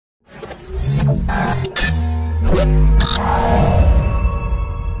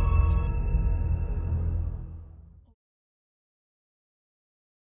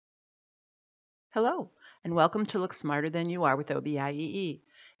Hello, and welcome to Look Smarter Than You Are with OBIEE.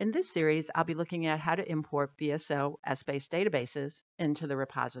 In this series, I'll be looking at how to import BSO Essbase databases into the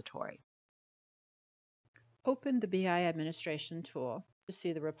repository. Open the BI Administration tool to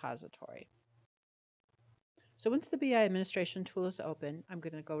see the repository. So once the BI Administration tool is open, I'm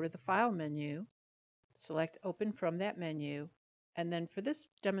going to go to the File menu, select Open from that menu, and then for this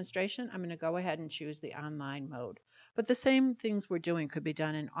demonstration, I'm going to go ahead and choose the online mode. But the same things we're doing could be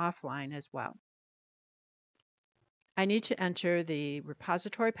done in offline as well. I need to enter the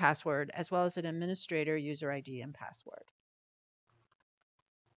repository password as well as an administrator user ID and password.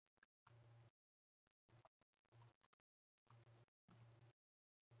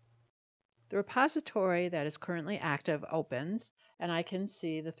 The repository that is currently active opens, and I can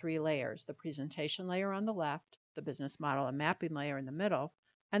see the three layers: the presentation layer on the left, the business model and mapping layer in the middle,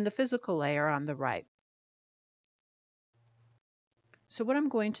 and the physical layer on the right. So what I'm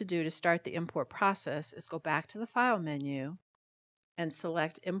going to do to start the import process is go back to the File menu and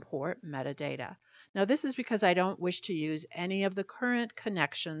select Import Metadata. Now this is because I don't wish to use any of the current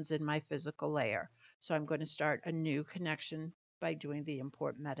connections in my physical layer. So I'm going to start a new connection by doing the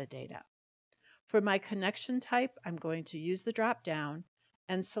Import Metadata. For my connection type, I'm going to use the drop down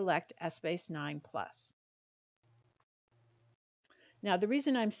and select Essbase 9+. Now, the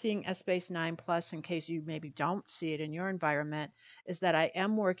reason I'm seeing Essbase 9+, in case you maybe don't see it in your environment, is that I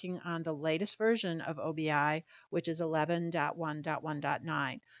am working on the latest version of OBIEE, which is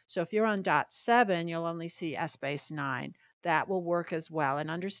 11.1.1.9. So if you're on .7, you'll only see Essbase 9. That will work as well. And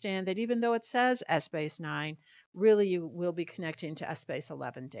understand that even though it says Essbase 9, really you will be connecting to Essbase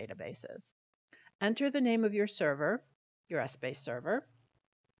 11 databases. Enter the name of your server, your Essbase server,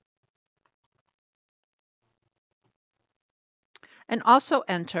 and also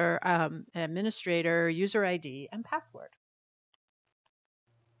enter an administrator user ID and password.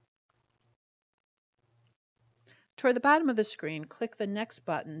 Toward the bottom of the screen, click the Next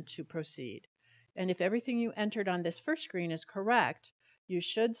button to proceed. And if everything you entered on this first screen is correct, you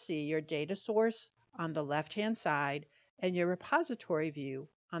should see your data source on the left-hand side and your repository view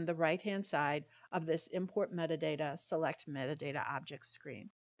on the right-hand side of this Import Metadata, Select Metadata Object screen.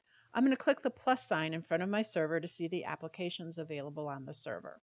 I'm going to click the plus sign in front of my server to see the applications available on the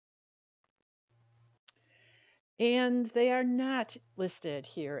server. And they are not listed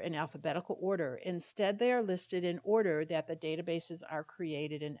here in alphabetical order. Instead, they are listed in order that the databases are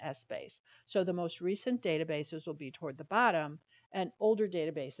created in Essbase. So the most recent databases will be toward the bottom, and older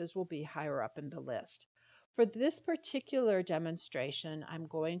databases will be higher up in the list. For this particular demonstration, I'm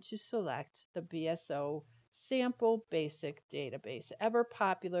going to select the BSO Sample Basic Database, ever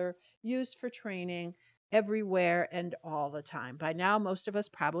popular, used for training everywhere and all the time. By now, most of us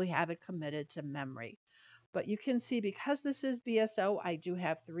probably have it committed to memory. But you can see, because this is BSO, I do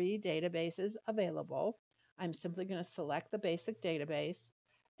have 3 databases available. I'm simply going to select the basic database,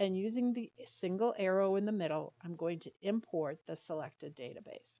 and using the single arrow in the middle, I'm going to import the selected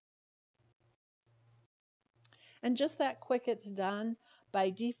database. And just that quick, it's done. By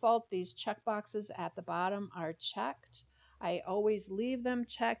default, these checkboxes at the bottom are checked. I always leave them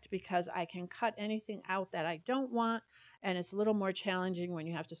checked because I can cut anything out that I don't want, and it's a little more challenging when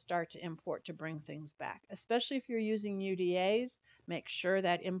you have to start to import to bring things back. Especially if you're using UDAs, make sure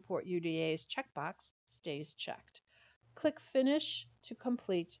that Import UDAs checkbox stays checked. Click Finish to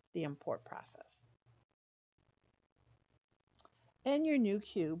complete the import process. And your new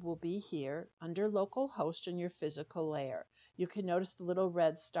cube will be here under localhost in your physical layer. You can notice the little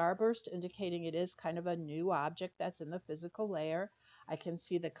red starburst indicating it is kind of a new object that's in the physical layer. I can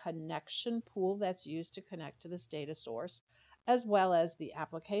see the connection pool that's used to connect to this data source, as well as the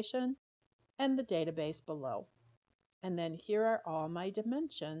application and the database below. And then here are all my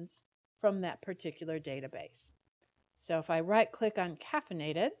dimensions from that particular database. So if I right-click on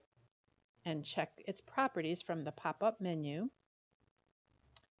Caffeinated and check its properties from the pop-up menu,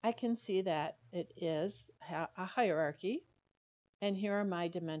 I can see that it is a hierarchy, and here are my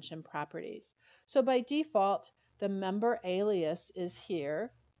dimension properties. So by default, the member alias is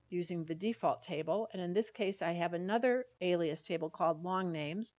here using the default table, and in this case, I have another alias table called long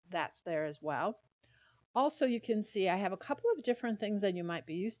names. That's there as well. Also, you can see I have a couple of different things that you might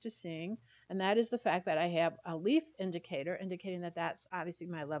be used to seeing, and that is the fact that I have a leaf indicator indicating that that's obviously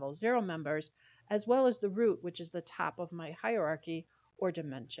my level 0 members, as well as the root, which is the top of my hierarchy, or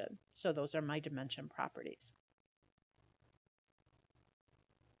dimension. So those are my dimension properties.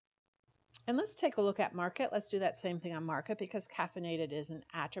 And let's take a look at market. Let's do that same thing on market because caffeinated is an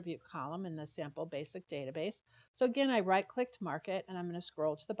attribute column in the sample basic database. So again, I right-clicked market and I'm going to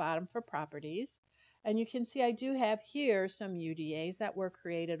scroll to the bottom for properties. And you can see I do have here some UDAs that were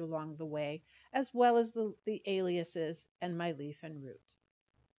created along the way, as well as the aliases and my leaf and root.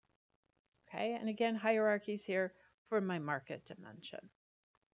 Okay, and again, hierarchies here for my market dimension.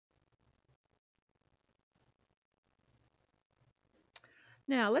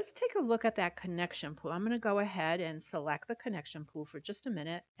 Now let's take a look at that connection pool. I'm going to go ahead and select the connection pool for just a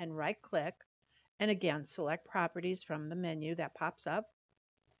minute and right click. And again, select properties from the menu that pops up.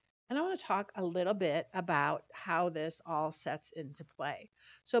 And I want to talk a little bit about how this all sets into play.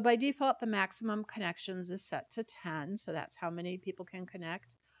 So by default, the maximum connections is set to 10. So that's how many people can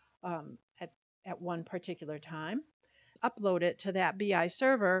connect at one particular time. Upload it to that BI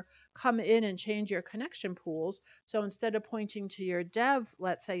server, come in and change your connection pools. So instead of pointing to your dev,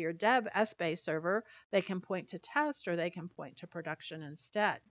 let's say your dev Essbase server, they can point to test or they can point to production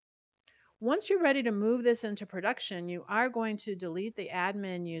instead. Once you're ready to move this into production, you are going to delete the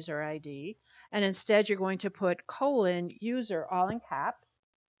admin user ID, and instead you're going to put :user all in caps.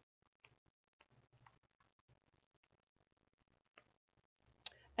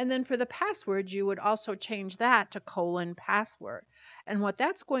 And then for the password, you would also change that to :password. And what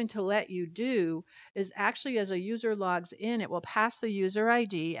that's going to let you do is actually as a user logs in, it will pass the user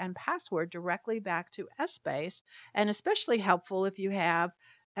ID and password directly back to Essbase, and especially helpful if you have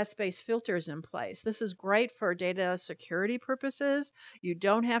Essbase filters in place. This is great for data security purposes. You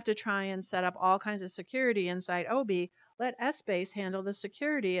don't have to try and set up all kinds of security inside OBIEE. Let Essbase handle the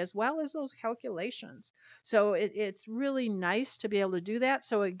security as well as those calculations. So it's really nice to be able to do that.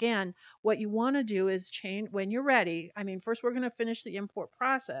 So again, what you want to do is change when you're ready. I mean, first we're going to finish the import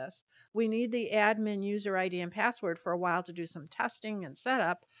process. We need the admin user ID and password for a while to do some testing and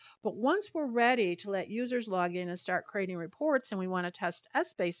setup. But once we're ready to let users log in and start creating reports and we want to test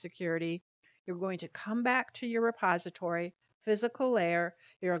Essbase security, you're going to come back to your repository, physical layer.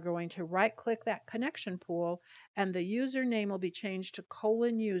 You're going to right click that connection pool and the username will be changed to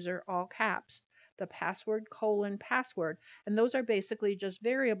 :user all caps. The password :password, and those are basically just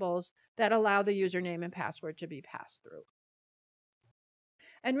variables that allow the username and password to be passed through.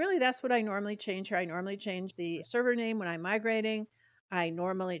 And really that's what I normally change here. I normally change the server name when I'm migrating. I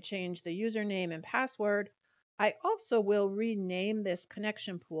normally change the username and password. I also will rename this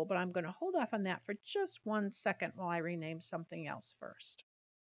connection pool, but I'm going to hold off on that for just 1 second while I rename something else first.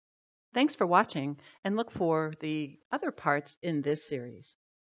 Thanks for watching, and look for the other parts in this series.